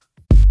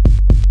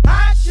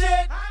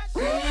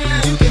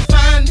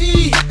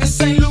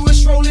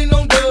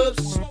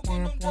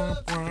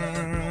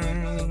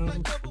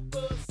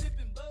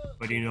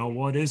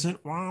it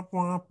isn't. Womp,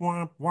 womp,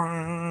 womp,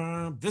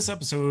 womp. This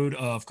episode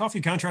of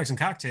Coffee, Contracts, and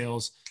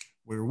Cocktails,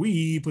 where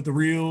we put the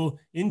real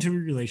into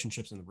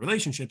relationships and the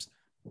relationships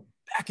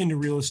back into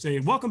real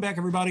estate. Welcome back,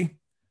 everybody.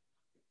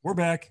 We're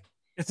back.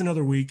 It's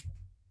another week.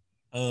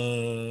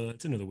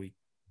 It's another week.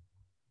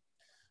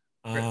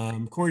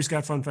 Corey's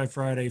got Fun Fact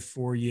Friday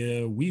for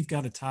you. We've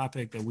got a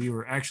topic that we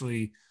were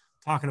actually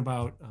talking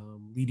about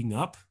leading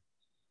up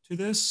to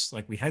this.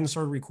 Like we hadn't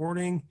started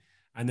recording.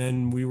 And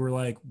then we were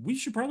like, we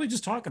should probably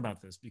just talk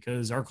about this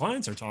because our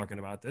clients are talking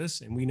about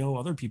this and we know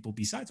other people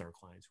besides our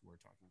clients who are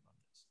talking about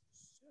this.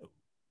 So,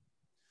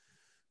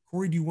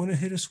 Corey, do you want to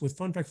hit us with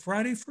Fun Fact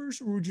Friday first,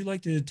 or would you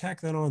like to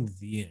tack that on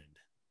the end?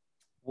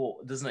 Well,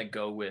 doesn't it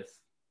go with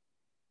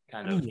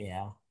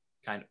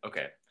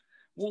okay.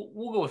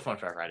 We'll go with Fun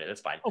Fact Friday.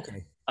 That's fine.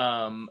 Okay.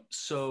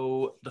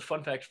 So the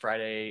Fun Fact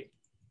Friday,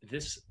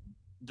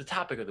 the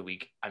topic of the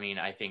week, I mean,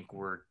 I think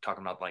we're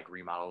talking about like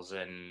remodels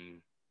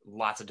and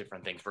lots of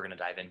different things we're going to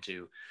dive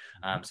into.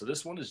 So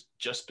this one is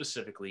just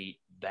specifically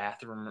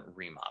bathroom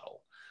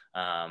remodel.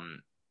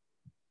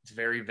 It's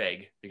very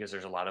vague because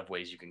there's a lot of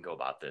ways you can go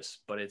about this,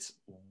 but it's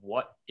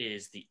what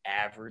is the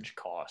average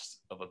cost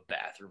of a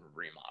bathroom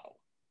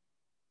remodel?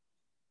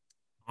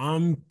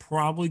 I'm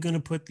probably going to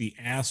put the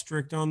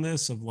asterisk on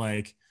this of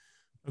like,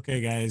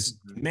 okay, guys,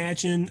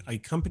 imagine a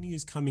company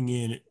is coming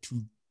in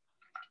to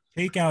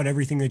take out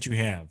everything that you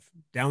have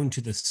down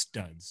to the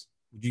studs.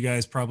 Would you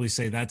guys probably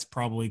say that's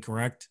probably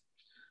correct?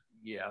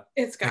 Yeah.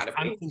 It's got to be.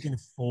 I'm thinking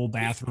full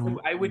bathroom.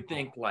 I would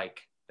think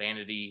like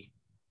vanity,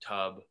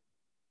 tub,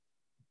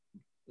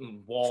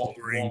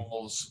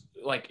 walls,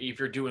 like if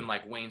you're doing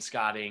like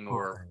wainscoting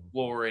or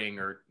flooring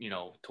or,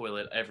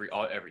 toilet,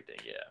 everything.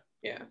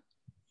 Yeah.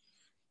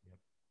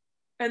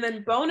 And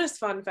then bonus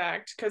fun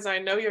fact, because I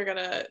know you're going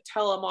to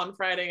tell them on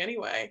Friday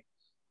anyway,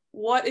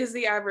 what is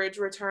the average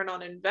return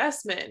on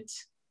investment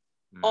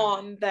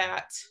on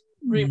that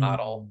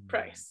remodel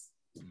price?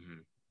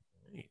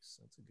 Nice.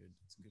 That's a good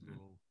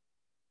little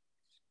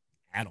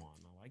add-on.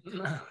 I like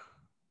that.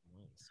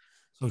 Nice.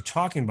 So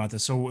talking about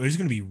this, so it's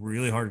going to be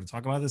really hard to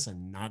talk about this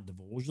and not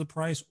divulge the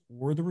price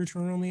or the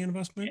return on the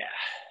investment.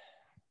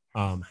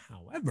 Yeah.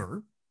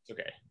 However, it's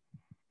okay.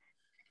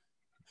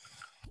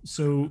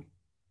 So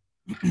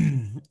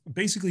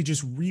basically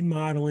just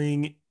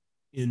remodeling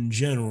in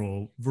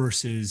general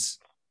versus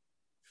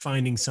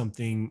finding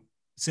something,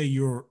 say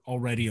you're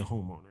already a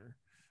homeowner,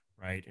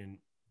 right? And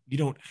you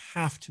don't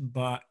have to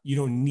buy, you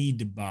don't need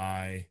to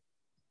buy,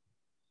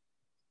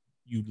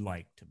 you'd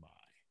like to buy.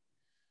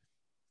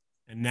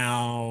 And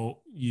now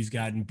you've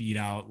gotten beat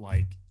out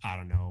like, I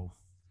don't know,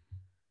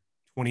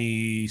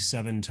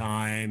 27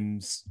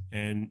 times,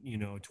 and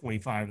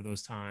 25 of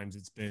those times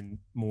it's been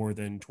more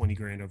than 20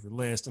 grand over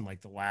list, and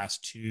like the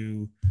last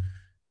two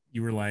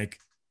you were like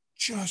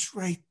just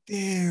right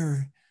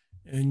there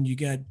and you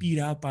got beat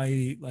out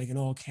by like an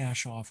all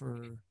cash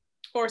offer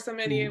or some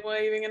idiot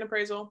waiving an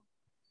appraisal.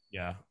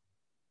 Yeah,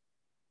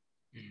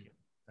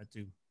 that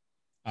too.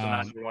 So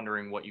now you're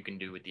wondering what you can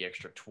do with the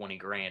extra 20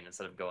 grand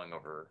instead of going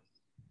over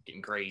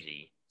getting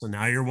crazy. So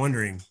now you're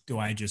wondering, do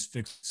I just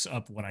fix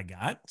up what I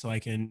got so I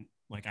can,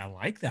 like, I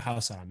like the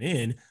house that I'm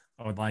in.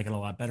 I would like it a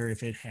lot better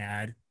if it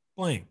had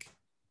blank.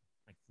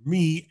 Like for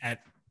me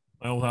at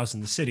my old house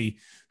in the city,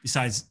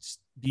 besides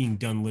being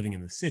done living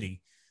in the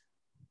city,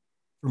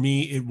 for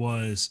me, it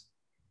was,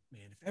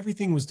 man, if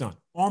everything was done,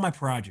 all my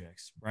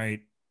projects,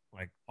 right?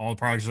 Like all the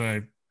projects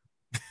I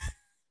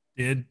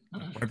did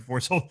right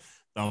before, so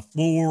the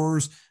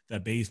floors, the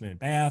basement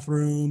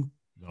bathroom,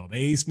 the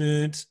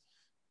basement,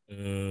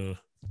 the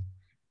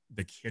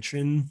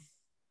kitchen,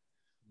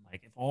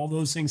 like if all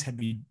those things had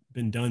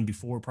been done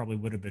before, probably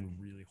would have been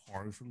really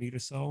hard for me to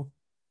sell.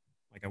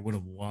 Like I would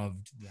have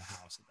loved the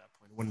house at that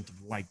point. I wouldn't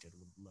have liked it. I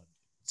would have loved it.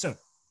 So,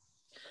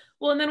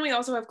 well, and then we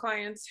also have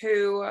clients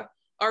who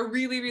are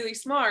really, really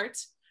smart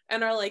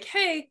and are like,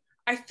 hey,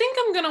 I think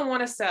I'm going to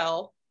want to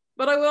sell,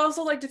 but I would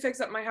also like to fix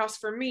up my house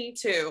for me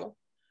too.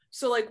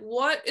 So like,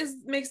 what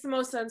makes the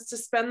most sense to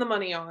spend the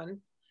money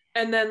on?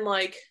 And then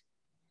like,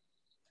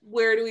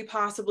 where do we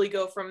possibly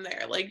go from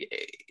there? Like,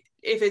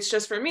 if it's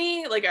just for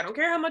me, like, I don't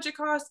care how much it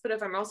costs, but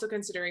if I'm also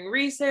considering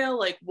resale,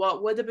 like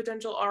what would the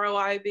potential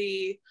ROI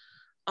be?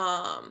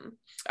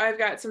 I've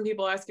got some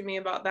people asking me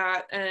about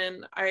that,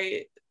 and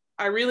I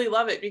really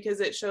love it because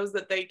it shows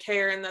that they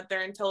care and that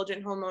they're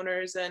intelligent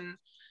homeowners and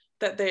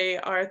that they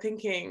are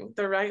thinking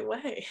the right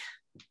way.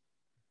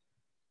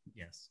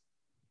 Yes.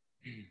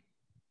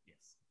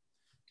 Yes.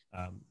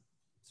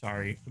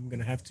 Sorry, I'm going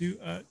to have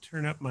to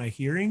turn up my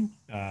hearing.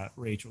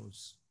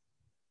 Rachel's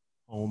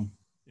home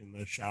in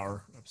the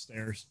shower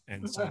upstairs.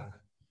 And so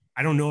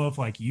I don't know if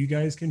like you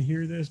guys can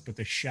hear this, but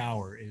the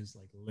shower is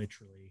like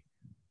literally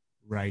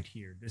right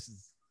here. That's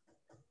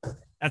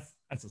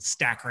a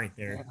stack right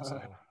there.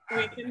 So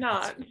we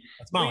cannot.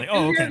 That's Molly.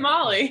 Oh, okay.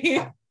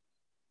 Molly.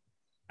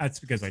 That's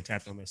because I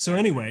tapped on this. So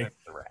anyway,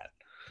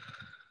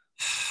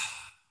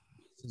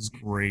 this is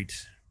great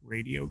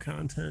radio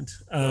content.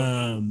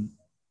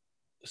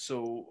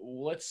 So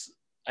let's,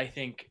 I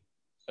think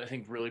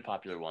really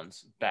popular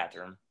ones: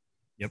 bathroom,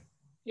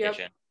 Yep.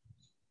 kitchen,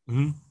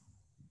 Mhm.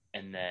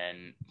 and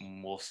then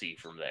we'll see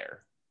from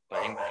there. But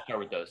I think we'll start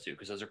with those two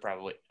because those are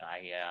probably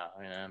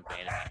I'm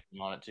paying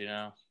attention on it too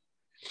now.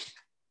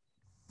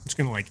 I'm just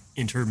gonna like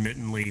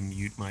intermittently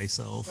mute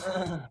myself.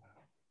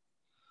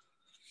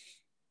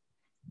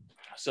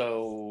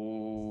 So,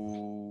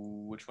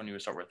 which one do you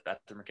start with,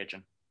 bathroom or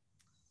kitchen?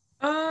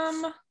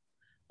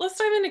 Let's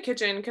dive into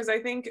kitchen because I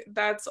think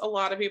that's a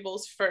lot of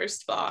people's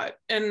first thought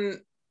and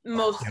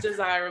most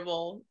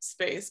desirable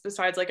space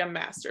besides like a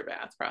master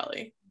bath,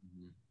 probably.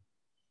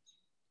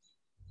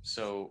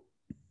 So,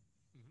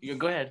 you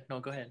go ahead.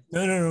 No, go ahead.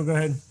 No, go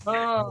ahead.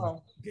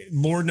 Oh.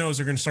 Lord knows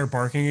they're gonna start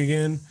barking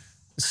again,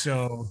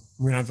 so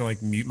I'm gonna have to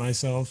like mute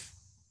myself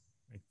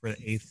like for the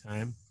 8th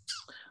time.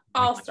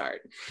 I'll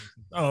start.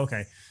 Oh,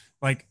 okay.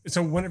 Like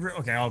so, whenever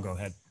I'll go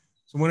ahead.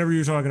 So whenever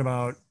you're talking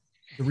about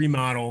the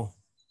remodel,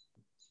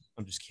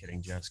 I'm just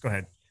kidding, Jess. Go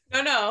ahead.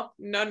 No.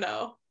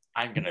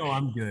 I'm gonna. No,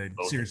 I'm good.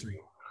 Seriously.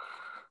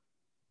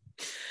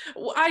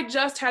 Well, I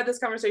just had this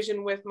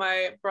conversation with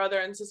my brother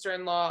and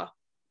sister-in-law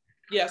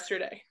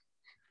yesterday.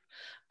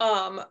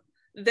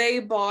 They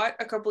bought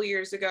a couple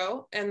years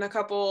ago, and the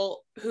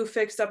couple who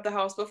fixed up the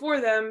house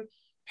before them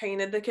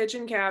painted the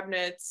kitchen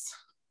cabinets.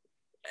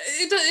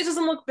 It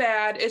doesn't look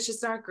bad. It's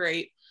just not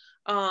great.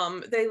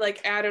 They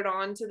like added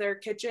on to their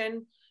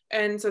kitchen.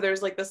 And so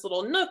there's like this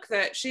little nook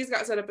that she's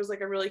got set up as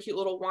like a really cute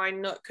little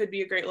wine nook, could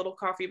be a great little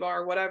coffee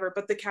bar or whatever,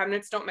 but the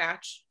cabinets don't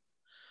match.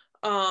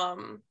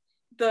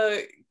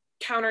 The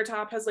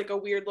countertop has like a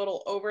weird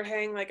little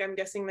overhang. Like I'm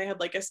guessing they had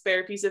like a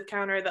spare piece of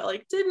counter that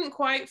like didn't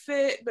quite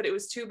fit, but it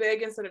was too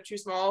big instead of too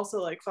small.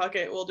 So like, fuck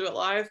it, we'll do it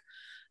live.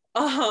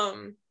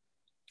 And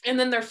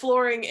then their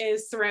flooring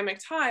is ceramic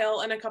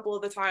tile and a couple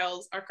of the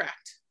tiles are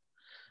cracked.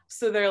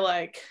 So they're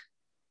like,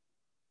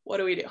 what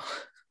do we do?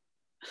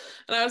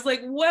 And I was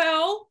like,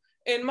 well,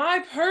 in my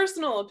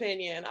personal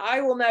opinion,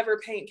 I will never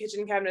paint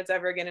kitchen cabinets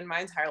ever again in my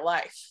entire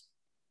life.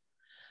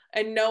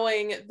 And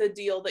knowing the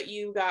deal that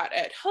you got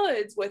at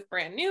Hood's with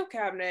brand new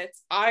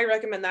cabinets, I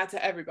recommend that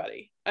to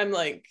everybody. I'm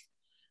like,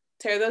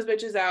 tear those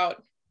bitches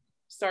out,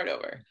 start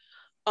over.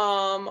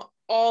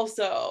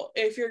 Also,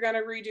 if you're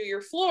gonna redo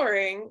your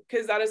flooring,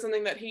 because that is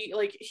something that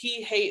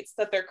he hates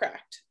that they're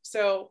cracked.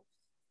 So,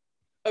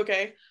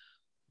 okay.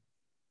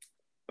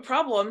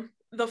 Problem,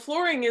 the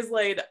flooring is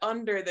laid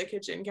under the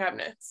kitchen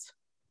cabinets.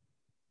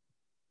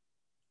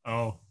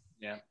 Oh.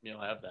 Yeah,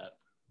 you'll have that.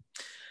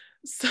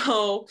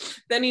 So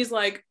then he's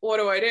like, what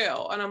do I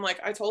do? And I'm like,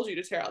 I told you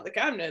to tear out the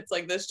cabinets.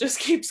 Like, this just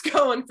keeps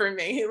going for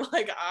me.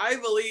 Like, I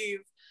believe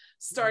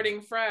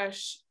starting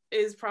fresh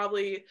is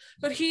probably,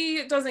 but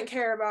he doesn't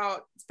care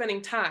about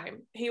spending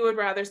time. He would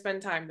rather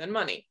spend time than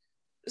money.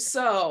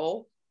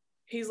 So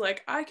he's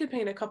like, I could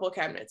paint a couple of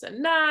cabinets at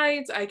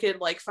night. I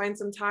could like find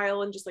some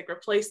tile and just like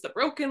replace the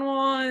broken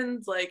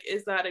ones. Like,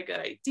 is that a good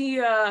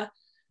idea?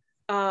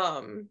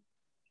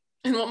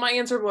 And what my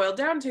answer boiled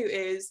down to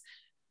is,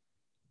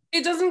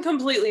 it doesn't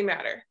completely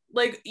matter.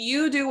 Like,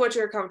 you do what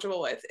you're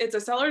comfortable with. It's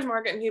a seller's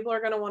market and people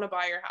are going to want to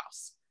buy your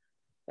house.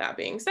 That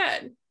being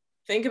said,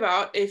 think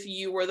about if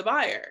you were the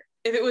buyer.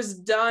 If it was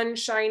done,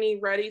 shiny,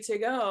 ready to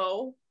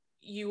go,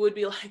 you would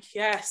be like,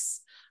 yes,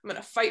 I'm going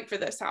to fight for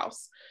this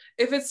house.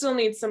 If it still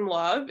needs some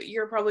love,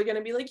 you're probably going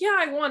to be like, yeah,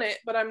 I want it,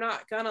 but I'm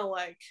not going to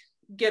like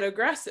get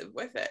aggressive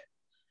with it.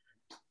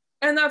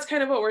 And that's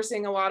kind of what we're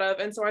seeing a lot of.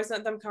 And so I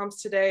sent them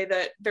comps today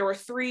that there were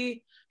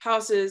 3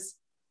 houses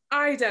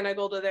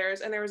identical to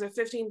theirs, and there was a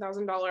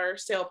 $15,000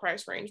 sale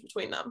price range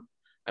between them.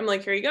 I'm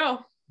like, here you go.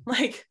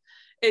 Like,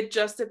 it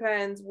just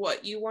depends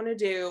what you want to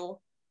do,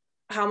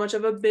 how much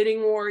of a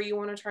bidding war you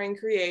want to try and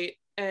create,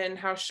 and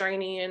how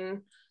shiny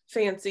and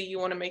fancy you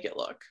want to make it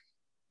look.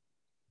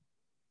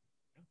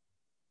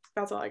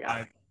 That's all I got.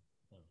 I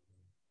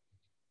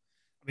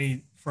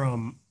mean,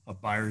 from a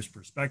buyer's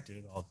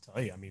perspective, I'll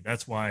tell you, I mean,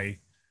 that's why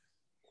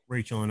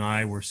Rachel and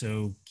I were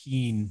so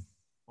keen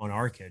on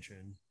our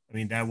kitchen. I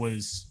mean, that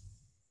was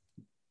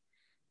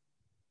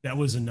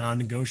a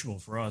non-negotiable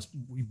for us.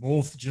 We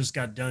both just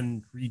got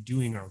done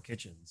redoing our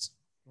kitchens.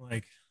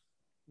 Like,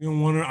 I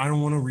don't want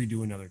to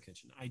redo another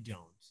kitchen. I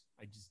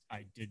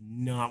did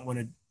not want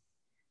to.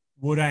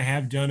 Would I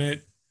have done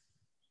it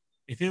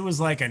if it was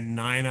like a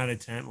 9 out of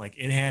 10? Like,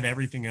 it had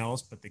everything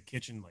else, but the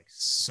kitchen like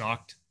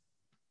sucked.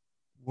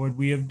 Would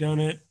we have done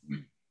it?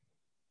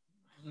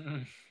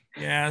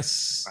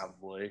 Yes.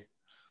 Probably.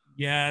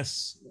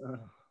 Yes.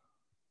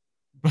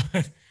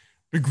 But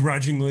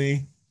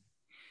begrudgingly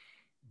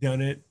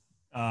done it.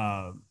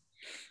 I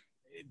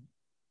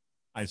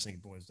just think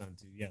it boils down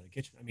to the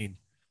kitchen. I mean,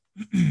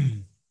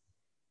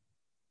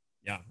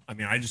 yeah. I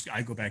mean,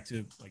 I go back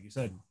to, like you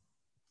said,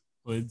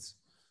 Hood's,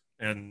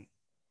 and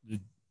it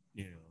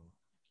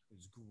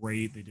was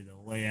great. They did a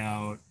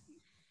layout.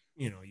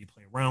 You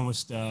play around with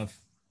stuff.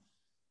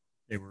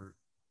 They were.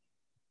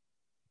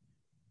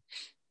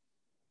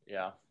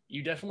 Yeah,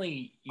 you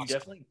definitely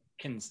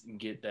can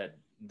get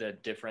the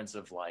difference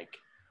of like,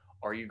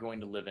 are you going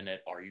to live in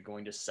it? Are you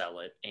going to sell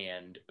it?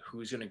 And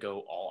who's going to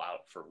go all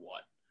out for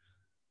what?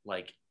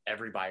 Like,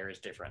 every buyer is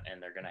different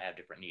and they're going to have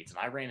different needs. And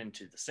I ran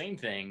into the same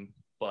thing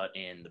but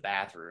in the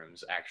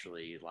bathrooms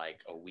actually like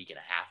a week and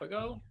a half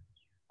ago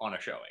on a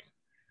showing.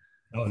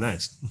 Oh,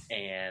 nice.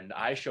 And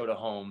I showed a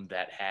home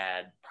that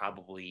had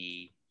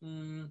probably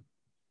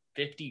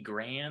 50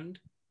 grand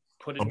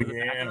put into the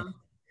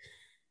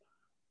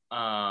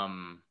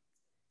bathroom.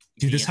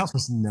 Dude, this house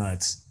was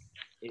nuts.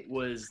 It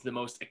was the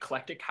most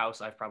eclectic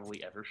house I've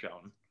probably ever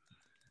shown.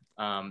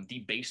 The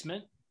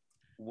basement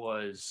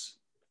was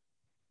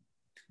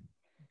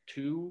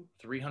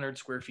 300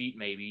 square feet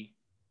maybe,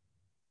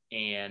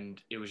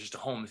 and it was just a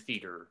home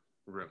theater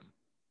room.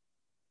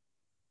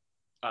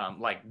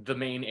 Like the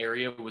main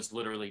area was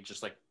literally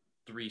just like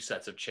 3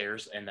 sets of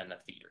chairs and then a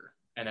theater,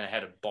 and then it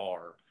had a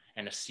bar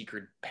and a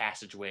secret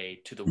passageway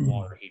to the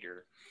water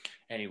heater.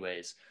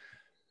 Anyways,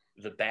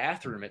 the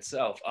bathroom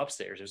itself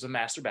upstairs, there's a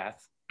master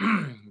bath.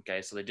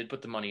 Okay, so they did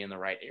put the money in the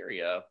right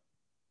area,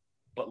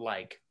 but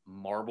like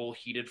marble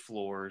heated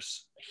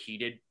floors,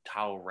 heated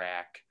towel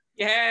rack,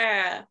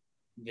 Yeah,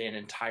 an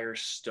entire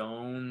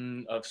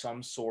stone of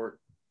some sort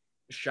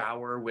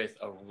shower with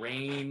a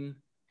rain,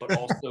 but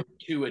also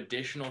 2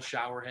 additional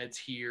shower heads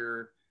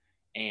here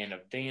and a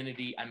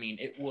vanity. I mean,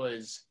 it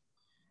was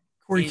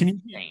Corey,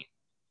 insane.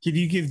 Can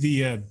you give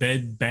the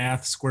bed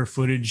bath square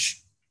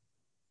footage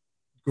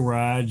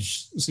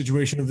garage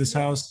situation of this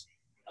house?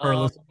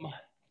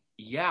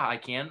 Yeah, I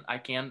can.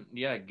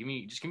 Yeah, give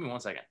me 1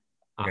 second.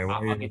 Okay,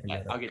 I'll get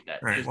that. I'll get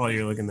that. All right, while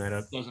you're looking that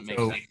up. Doesn't make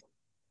sense.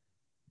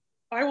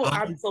 I will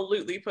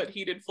absolutely put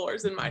heated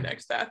floors in my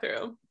next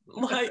bathroom.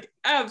 Like,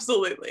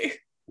 absolutely.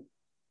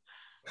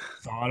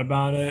 Thought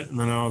about it, and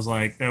then I was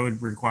like, that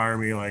would require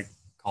me like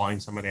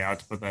calling somebody out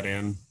to put that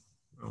in.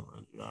 I don't want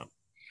to do that.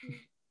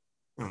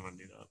 I don't want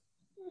to do that.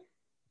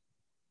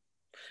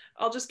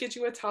 I'll just get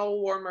you a towel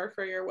warmer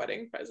for your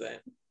wedding present.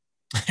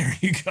 There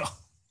you go.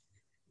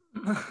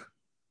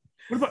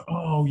 What about?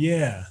 Oh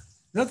yeah,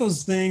 not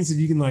those things that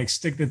you can like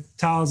stick the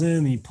towels in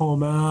and you pull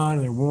them out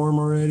and they're warm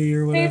already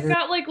or whatever. They've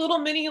got like little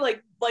mini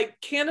like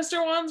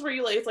canister ones where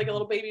you like it's like a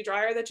little baby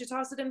dryer that you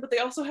toss it in, but they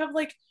also have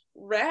like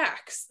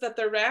racks that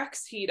the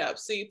racks heat up,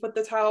 so you put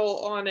the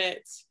towel on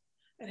it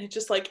and it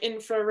just like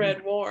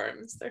infrared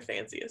warms. They're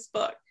fancy as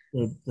fuck.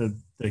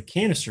 The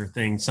canister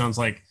thing sounds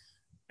like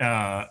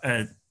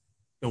at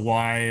the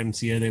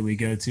YMCA that we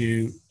go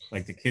to,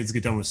 like the kids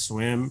get done with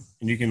swim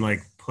and you can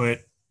like put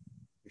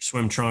your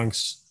swim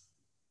trunks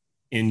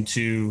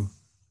into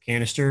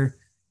canister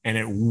and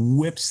it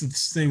whips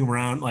this thing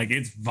around like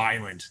it's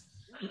violent.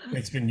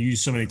 It's been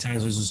used so many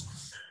times. It's just,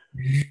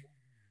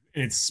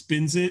 and it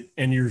spins it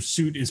and your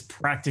suit is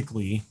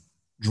practically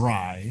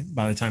dry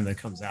by the time that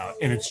comes out,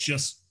 and it's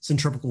just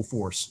centrifugal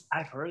force.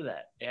 I've heard of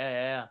that.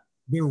 Yeah.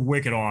 They're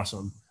wicked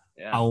awesome.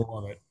 Yeah. I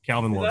love it.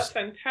 Calvin loves it.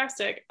 That's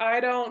fantastic. I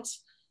don't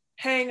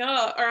hang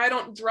up or I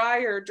don't dry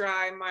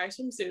my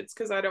swimsuits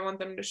because I don't want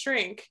them to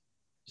shrink.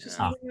 Just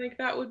something like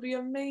that would be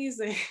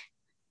amazing.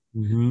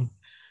 Mm-hmm.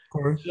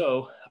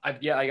 So I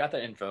got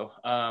that info.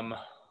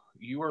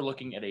 You are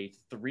looking at a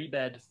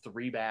 3-bed,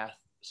 3-bath,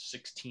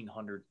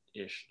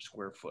 1,600-ish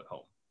square foot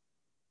home.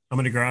 How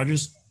many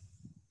garages?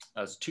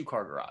 It's a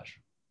 2-car garage.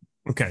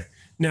 Okay.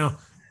 Now,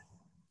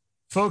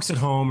 folks at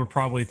home are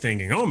probably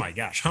thinking, "Oh my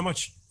gosh, how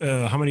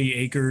many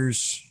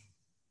acres?"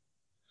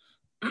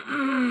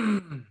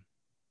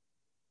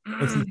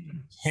 That's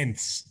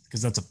tenths,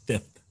 because that's a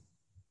fifth.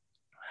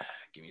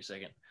 Give me a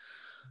second.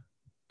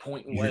 A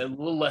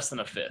little less than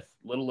a fifth.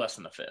 A little less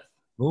than a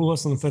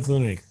fifth of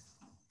an acre.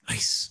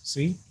 Nice.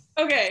 See?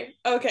 Okay.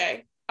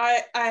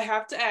 I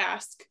have to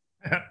ask.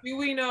 Do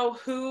we know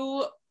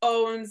who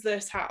owns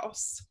this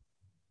house?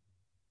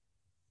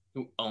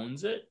 Who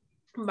owns it?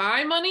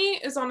 My money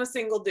is on a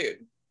single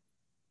dude.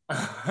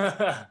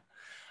 I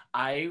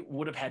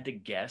would have had to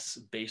guess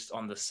based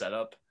on the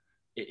setup.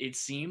 It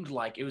seemed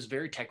like it was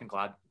very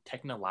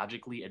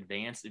technologically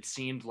advanced. It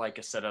seemed like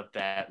a setup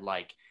that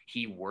like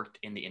he worked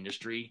in the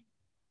industry.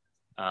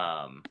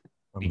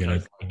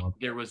 Because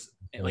there was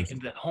like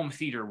the home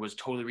theater was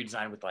totally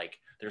redesigned with like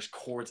there's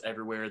cords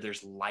everywhere,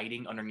 there's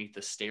lighting underneath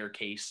the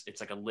staircase,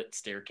 it's like a lit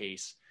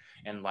staircase,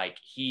 and like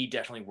he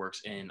definitely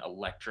works in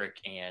electric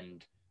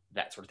and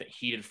that sort of thing,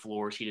 heated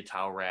floors, heated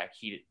towel rack,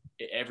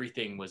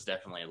 everything was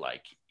definitely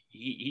like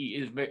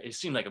it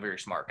seemed like a very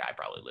smart guy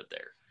probably lived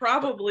there,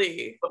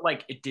 probably, but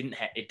like it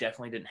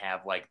definitely didn't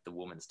have like the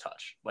woman's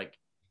touch. Like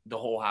the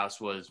whole house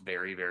was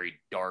very,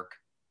 very dark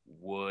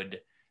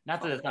wood,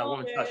 not that it's not a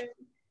woman's touch,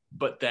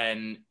 but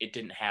then it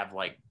didn't have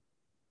like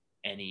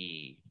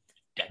any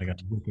like a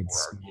wicked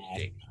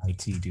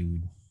IT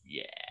dude.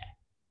 Yeah.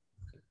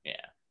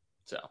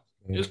 So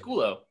it was cool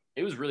though.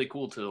 It was really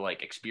cool to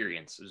like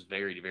experience. It was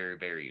very, very,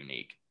 very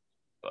unique.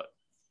 But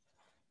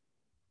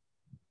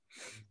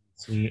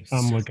see,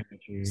 I'm looking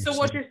at you. So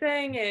what you're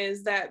saying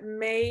is that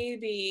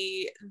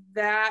maybe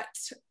that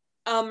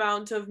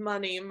amount of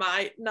money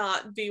might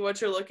not be what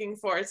you're looking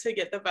for to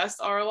get the best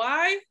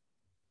ROI?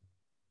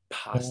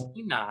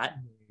 Possibly not.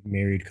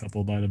 Married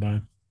couple, by the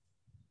by.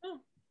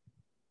 Oh.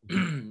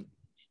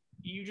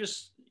 You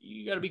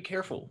got to be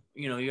careful.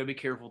 You got to be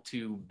careful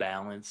to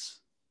balance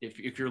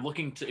if you're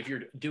looking to, if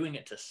you're doing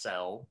it to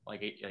sell,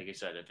 like I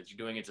said, if you're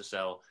doing it to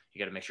sell, you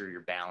got to make sure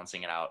you're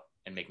balancing it out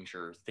and making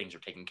sure things are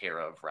taken care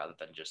of rather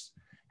than just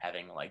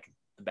having like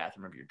the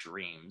bathroom of your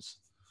dreams.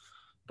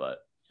 But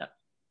yeah,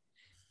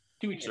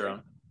 2 weeks their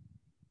own.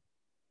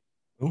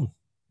 Ooh.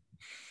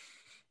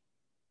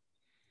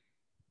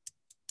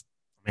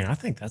 I mean, I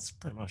think that's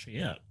pretty much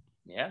it.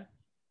 Yeah.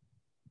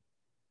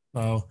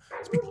 So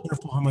just be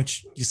careful how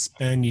much you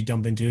spend, you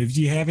dump into. If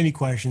you have any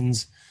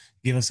questions,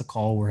 give us a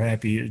call. We're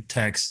happy to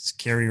text,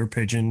 carrier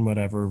pigeon,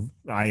 whatever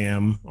I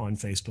am on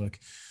Facebook.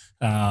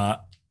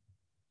 Let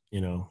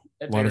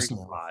us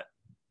know.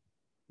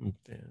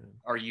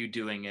 Are you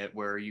doing it?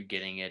 Where are you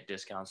getting it?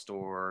 Discount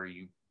store? Are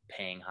you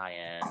paying high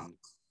end?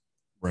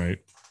 Right.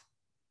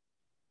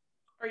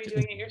 Are you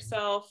doing it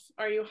yourself?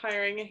 Are you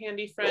hiring a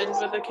handy friend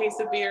with a case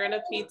of beer and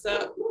a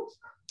pizza?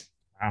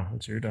 Wow,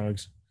 that's your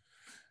dogs.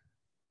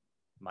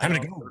 Time to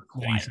go.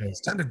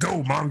 Time to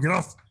go, Mom. Get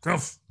off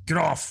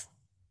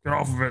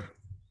of it.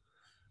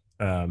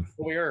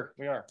 We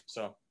are.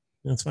 So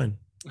that's fine.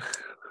 All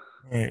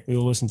right,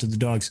 we'll listen to the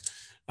dogs.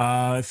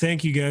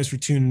 Thank you guys for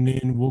tuning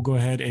in. We'll go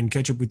ahead and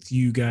catch up with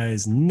you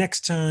guys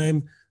next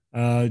time.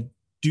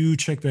 Do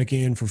check back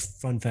in for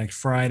Fun Fact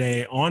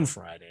Friday on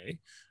Friday.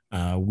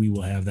 We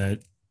will have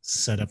that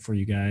set up for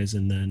you guys,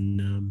 and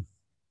then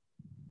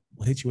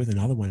we'll hit you with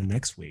another one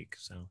next week.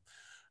 So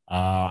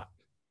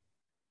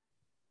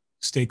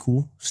stay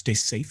cool, stay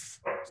safe,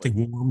 stay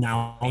warm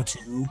now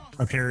too,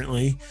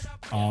 apparently,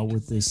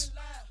 with this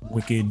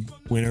wicked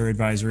winter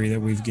advisory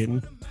that we've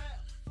gotten.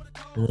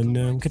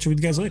 And catch up with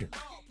you guys later.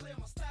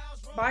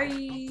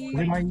 Bye.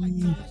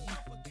 Bye.